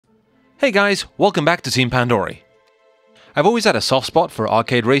Hey guys, welcome back to Team Pandori. I've always had a soft spot for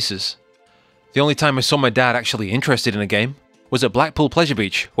arcade races. The only time I saw my dad actually interested in a game was at Blackpool Pleasure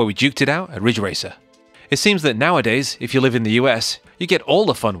Beach, where we duked it out at Ridge Racer. It seems that nowadays, if you live in the US, you get all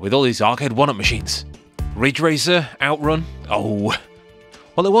the fun with all these arcade one-up machines. Ridge Racer, Outrun, oh.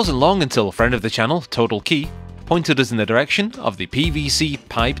 Well, it wasn't long until a friend of the channel, Total Key, pointed us in the direction of the PVC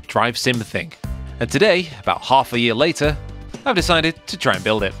pipe drive sim thing. And today, about half a year later, I've decided to try and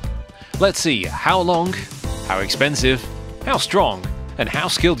build it. Let's see how long, how expensive, how strong, and how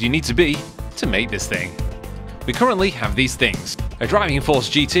skilled you need to be to make this thing. We currently have these things: a Driving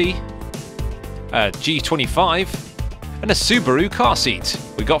Force GT, a G25, and a Subaru car seat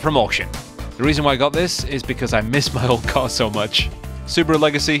we got from auction. The reason why I got this is because I miss my old car so much. Subaru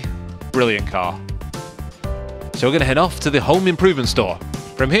Legacy, brilliant car. So we're going to head off to the home improvement store.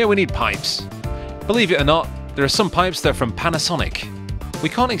 From here we need pipes. Believe it or not, there are some pipes that are from Panasonic. We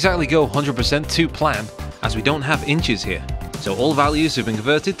can't exactly go 100% to plan, as we don't have inches here, so all values have been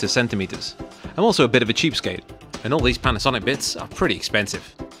converted to centimeters. I'm also a bit of a cheapskate, and all these Panasonic bits are pretty expensive,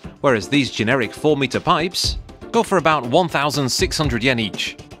 whereas these generic 4-meter pipes go for about 1,600 yen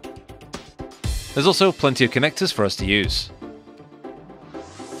each. There's also plenty of connectors for us to use.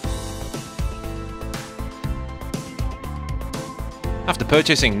 After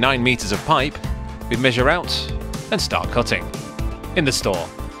purchasing 9 meters of pipe, we measure out and start cutting. In the store.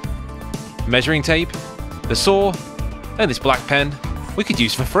 Measuring tape, the saw, and this black pen we could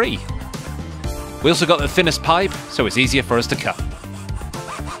use for free. We also got the thinnest pipe, so it's easier for us to cut.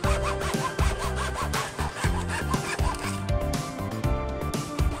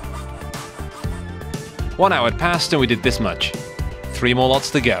 One hour had passed and we did this much. 3 more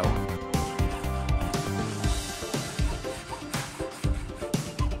lots to go.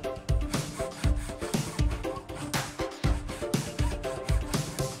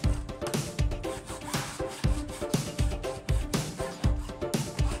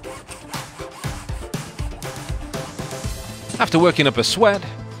 After working up a sweat,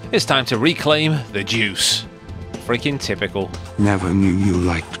 it's time to reclaim the juice. Freaking typical. Never knew you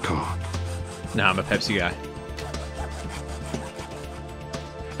liked car. Nah, I'm a Pepsi guy.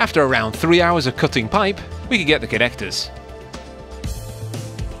 After around 3 hours of cutting pipe, we could get the connectors.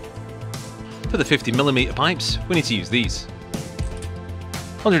 For the 50mm pipes, we need to use these.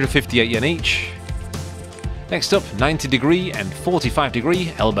 158 yen each. Next up, 90° and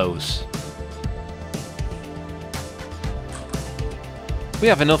 45° elbows. We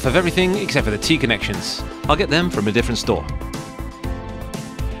have enough of everything except for the T-connections. I'll get them from a different store.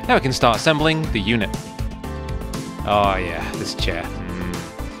 Now we can start assembling the unit. Oh yeah, this chair.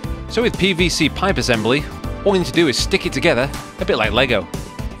 So with PVC pipe assembly, all we need to do is stick it together, a bit like Lego.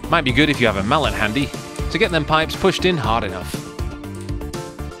 Might be good if you have a mallet handy, to get them pipes pushed in hard enough.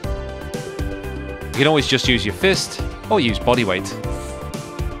 You can always just use your fist, or use body weight.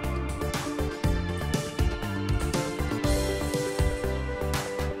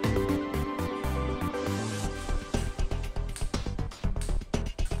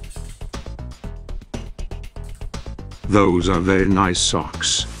 Those are very nice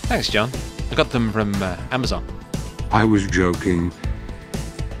socks. Thanks, John. I got them from Amazon. I was joking.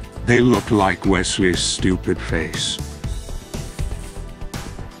 They look like Wesley's stupid face.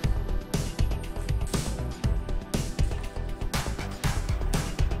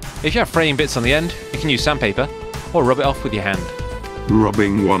 If you have fraying bits on the end, you can use sandpaper, or rub it off with your hand.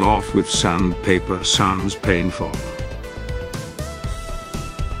 Rubbing one off with sandpaper sounds painful.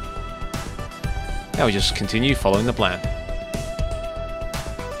 Now we just continue following the plan.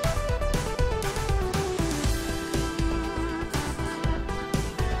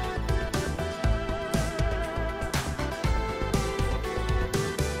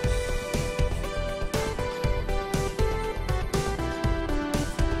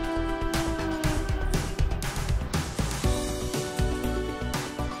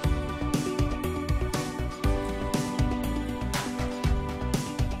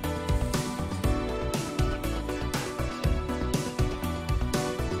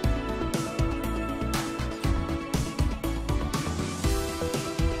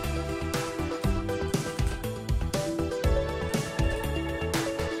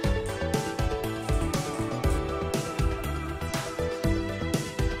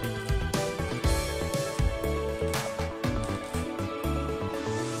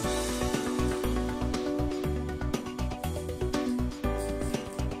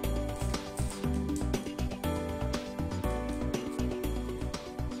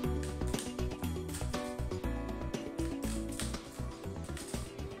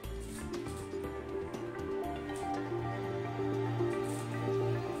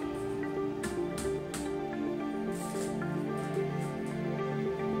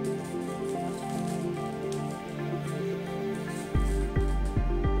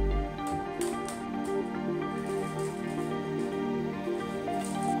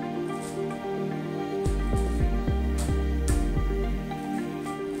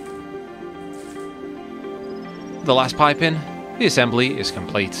 The last pipe in, the assembly is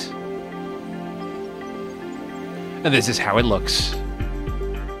complete. And this is how it looks.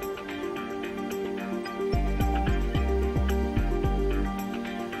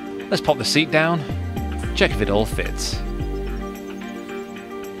 Let's pop the seat down, check if it all fits.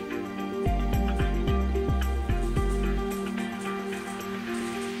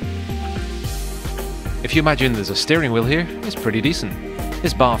 If you imagine there's a steering wheel here, it's pretty decent.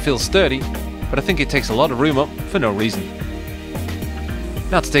 This bar feels sturdy, but I think it takes a lot of room up for no reason.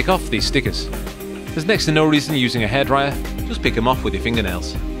 Now to take off these stickers. There's next to no reason using a hairdryer, just pick them off with your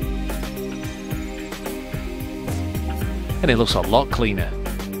fingernails. And it looks a lot cleaner.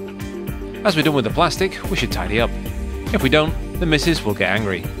 As we're done with the plastic, we should tidy up. If we don't, the missus will get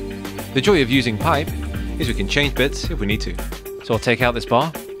angry. The joy of using pipe is we can change bits if we need to. So I'll take out this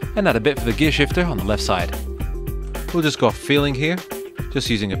bar and add a bit for the gear shifter on the left side. We'll just go off feeling here, just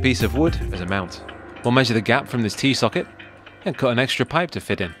using a piece of wood as a mount. We'll measure the gap from this T-socket and cut an extra pipe to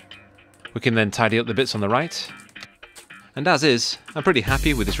fit in. We can then tidy up the bits on the right, and as is, I'm pretty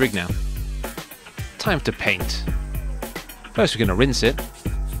happy with this rig now. Time to paint. First we're going to rinse it,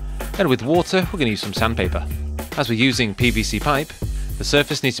 and with water we're going to use some sandpaper. As we're using PVC pipe, the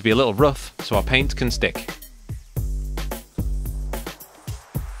surface needs to be a little rough so our paint can stick.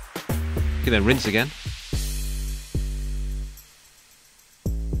 You can then rinse again.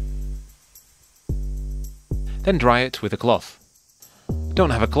 Then dry it with a cloth.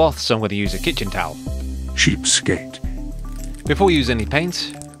 Don't have a cloth, so I'm going to use a kitchen towel. Cheapskate. Before we use any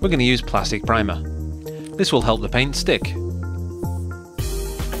paint, we're going to use plastic primer. This will help the paint stick.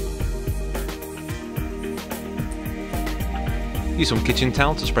 Use some kitchen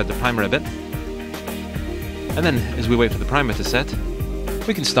towel to spread the primer a bit. And then, as we wait for the primer to set,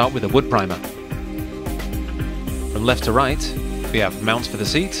 we can start with a wood primer. From left to right, we have mounts for the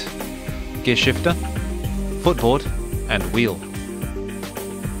seat, gear shifter, footboard, and wheel.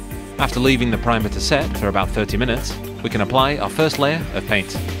 After leaving the primer to set for about 30 minutes, we can apply our first layer of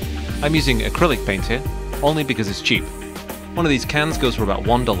paint. I'm using acrylic paint here, only because it's cheap. One of these cans goes for about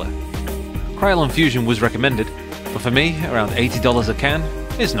 $1. Krylon Fusion was recommended, but for me, around $80 a can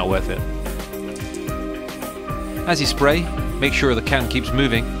is not worth it. As you spray, make sure the can keeps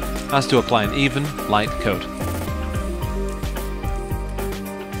moving, as to apply an even, light coat.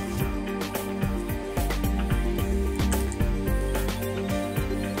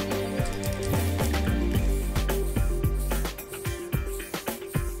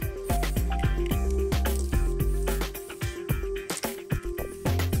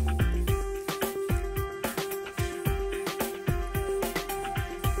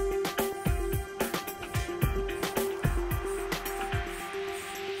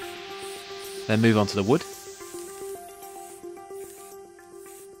 Then move on to the wood.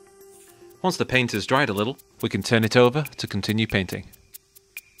 Once the paint has dried a little, we can turn it over to continue painting.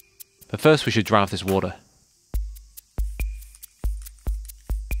 But first we should dry off this water.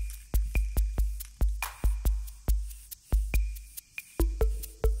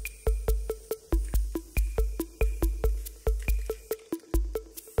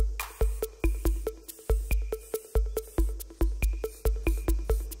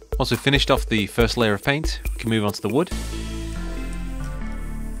 Once we've finished off the first layer of paint, we can move on to the wood.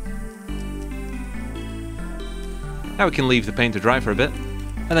 Now we can leave the paint to dry for a bit,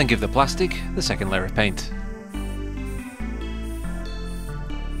 and then give the plastic the second layer of paint.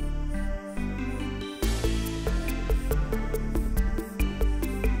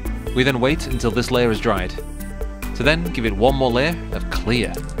 We then wait until this layer is dried, to then give it one more layer of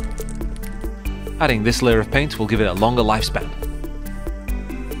clear. Adding this layer of paint will give it a longer lifespan.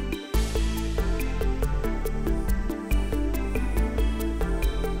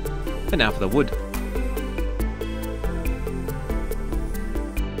 And now for the wood.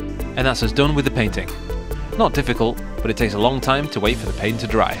 And that's us done with the painting. Not difficult, but it takes a long time to wait for the paint to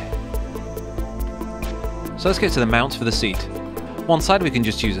dry. So let's get to the mounts for the seat. One side we can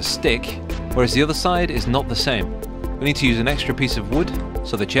just use a stick, whereas the other side is not the same. We need to use an extra piece of wood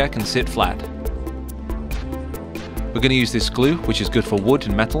so the chair can sit flat. We're going to use this glue, which is good for wood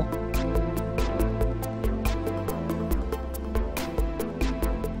and metal.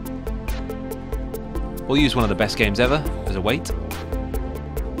 We'll use one of the best games ever as a weight,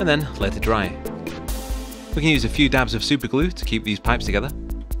 and then let it dry. We can use a few dabs of super glue to keep these pipes together.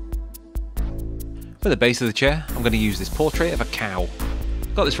 For the base of the chair, I'm going to use this portrait of a cow.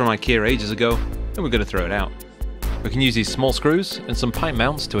 Got this from IKEA ages ago, and we're going to throw it out. We can use these small screws and some pipe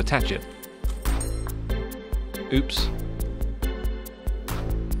mounts to attach it. Oops.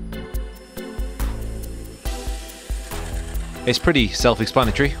 It's pretty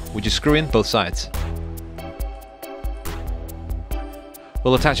self-explanatory, we just screw in both sides.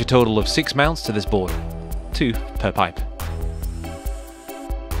 We'll attach a total of 6 mounts to this board, 2 per pipe.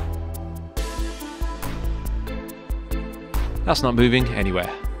 That's not moving anywhere.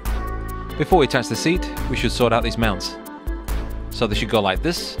 Before we attach the seat, we should sort out these mounts. So they should go like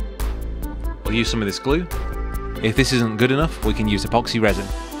this. We'll use some of this glue. If this isn't good enough, we can use epoxy resin.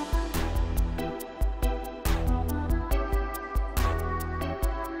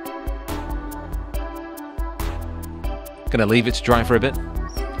 Gonna leave it to dry for a bit,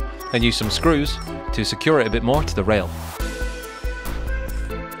 then use some screws to secure it a bit more to the rail.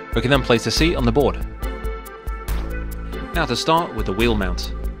 We can then place the seat on the board. Now to start with the wheel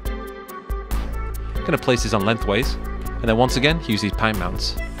mount. Gonna place this on lengthways, and then once again use these pipe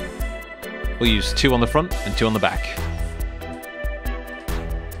mounts. We'll use 2 on the front and 2 on the back.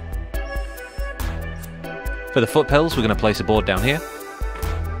 For the foot pedals, we're gonna place a board down here.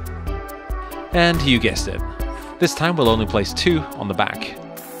 And you guessed it. This time we'll only place 2 on the back.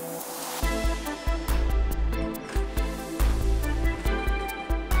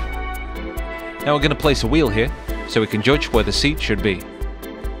 Now we're going to place a wheel here, so we can judge where the seat should be.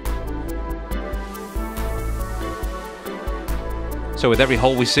 So with every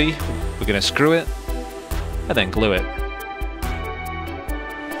hole we see, we're going to screw it, and then glue it.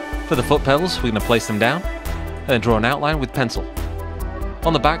 For the foot pedals, we're going to place them down, and then draw an outline with pencil.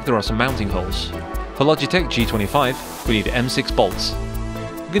 On the back there are some mounting holes. For Logitech G25, we need M6 bolts.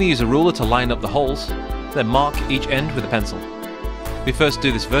 We're going to use a ruler to line up the holes, then mark each end with a pencil. We first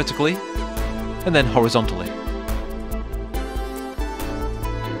do this vertically, and then horizontally.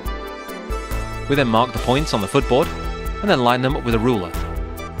 We then mark the points on the footboard, and then line them up with a ruler,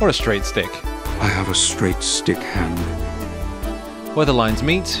 or a straight stick. I have a straight stick hand. Where the lines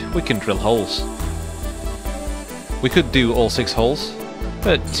meet, we can drill holes. We could do all 6 holes,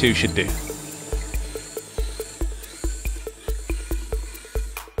 but 2 should do.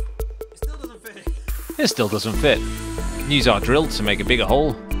 It still doesn't fit. Use our drill to make a bigger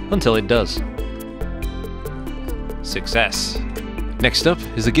hole until it does. Success. Next up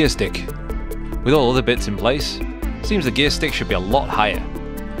is the gear stick. With all other bits in place, it seems the gear stick should be a lot higher.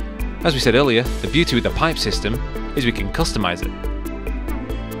 As we said earlier, the beauty with the pipe system is we can customize it.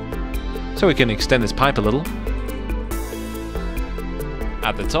 So we can extend this pipe a little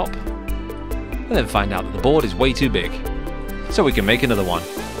at the top, and then find out that the board is way too big. So we can make another one.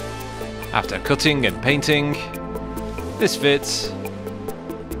 After cutting and painting, this fits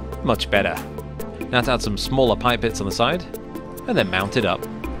much better. Now to add some smaller pipe bits on the side, and then mount it up.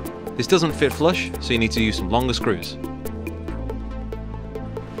 This doesn't fit flush, so you need to use some longer screws.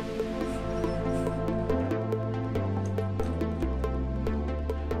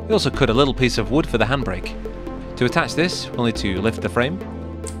 We also cut a little piece of wood for the handbrake. To attach this, we'll need to lift the frame,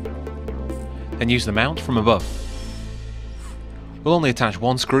 and use the mount from above. We'll only attach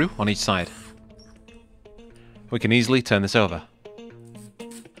 1 screw on each side. We can easily turn this over.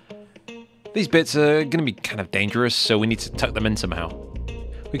 These bits are going to be kind of dangerous, so we need to tuck them in somehow.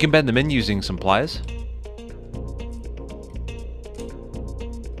 We can bend them in using some pliers.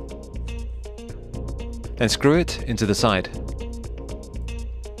 Then screw it into the side.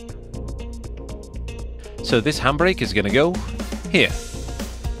 So this handbrake is going to go here.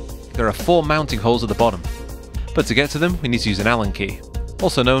 There are 4 mounting holes at the bottom, but to get to them we need to use an Allen key,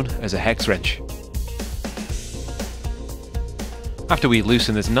 also known as a hex wrench. After we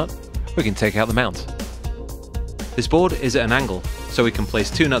loosen this nut, we can take out the mount. This board is at an angle, so we can place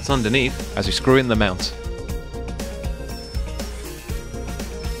 2 nuts underneath as we screw in the mount.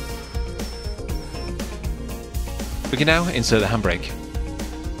 We can now insert the handbrake.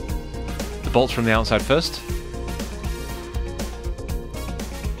 The bolts from the outside first,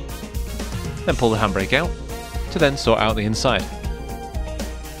 then pull the handbrake out to then sort out the inside.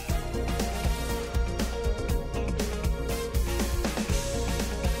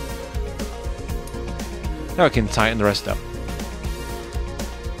 Now I can tighten the rest up.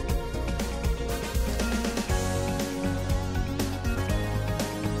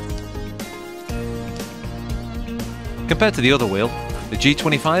 Compared to the other wheel, the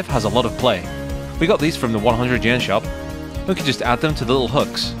G25 has a lot of play. We got these from the 100 yen shop. We can just add them to the little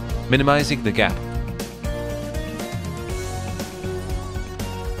hooks, minimizing the gap.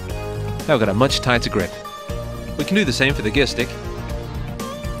 Now we've got a much tighter grip. We can do the same for the gear stick.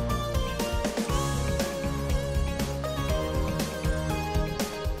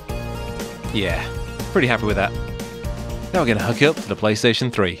 Yeah, pretty happy with that. Now we're going to hook it up to the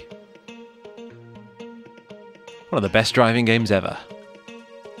PlayStation 3. One of the best driving games ever.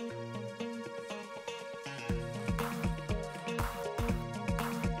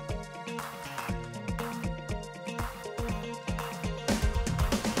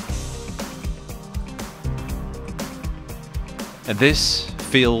 and this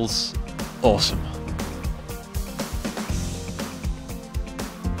feels awesome.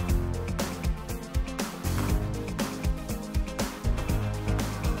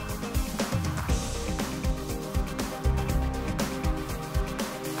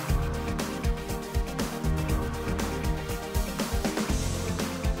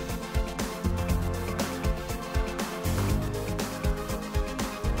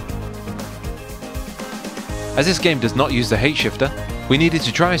 As this game does not use the height shifter, we needed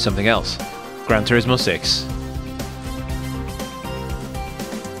to try something else. Gran Turismo 6.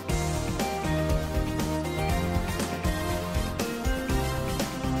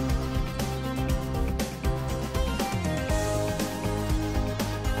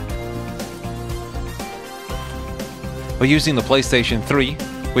 We're using the PlayStation 3,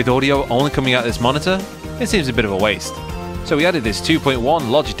 with audio only coming out this monitor, it seems a bit of a waste. So we added this 2.1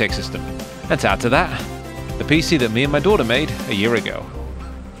 Logitech system, and to add to that, the PC that me and my daughter made a year ago.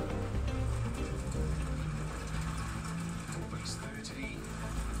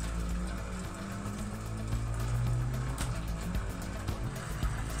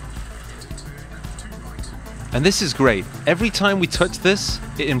 And this is great. Every time we touch this,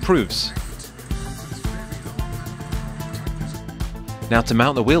 it improves. Now to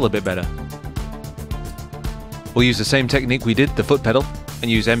mount the wheel a bit better. We'll use the same technique we did the foot pedal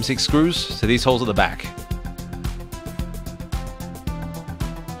and use M6 screws to these holes at the back.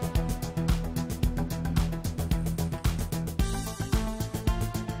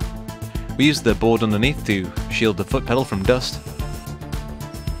 We used the board underneath to shield the foot pedal from dust.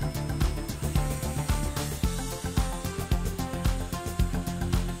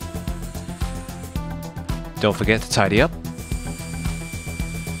 Don't forget to tidy up.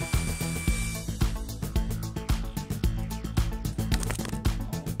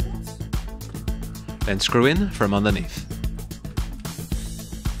 Then screw in from underneath.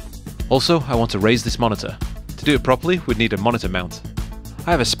 Also, I want to raise this monitor. To do it properly, we'd need a monitor mount. I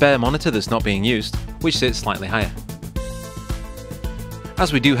have a spare monitor that's not being used, which sits slightly higher.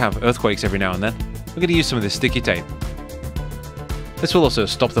 As we do have earthquakes every now and then, we're going to use some of this sticky tape. This will also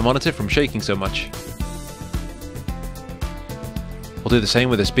stop the monitor from shaking so much. We'll do the same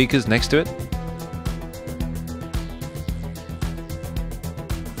with the speakers next to it.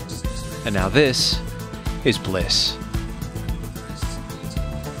 And now this is bliss.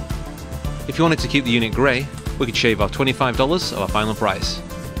 If you wanted to keep the unit grey, we could shave off $25 of our final price.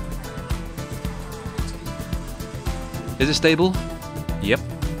 Is it stable? Yep.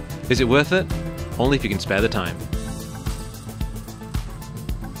 Is it worth it? Only if you can spare the time.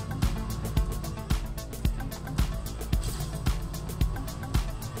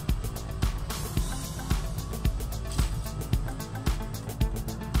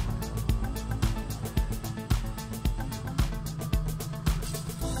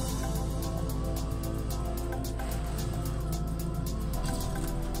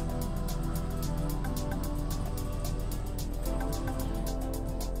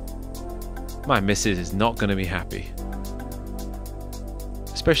 My missus is not going to be happy.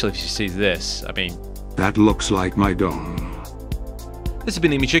 Especially if she sees this, I mean... That looks like my dome. This has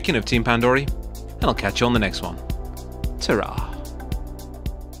been Amy Chicken of Team Pandori, and I'll catch you on the next one. Ta-ra!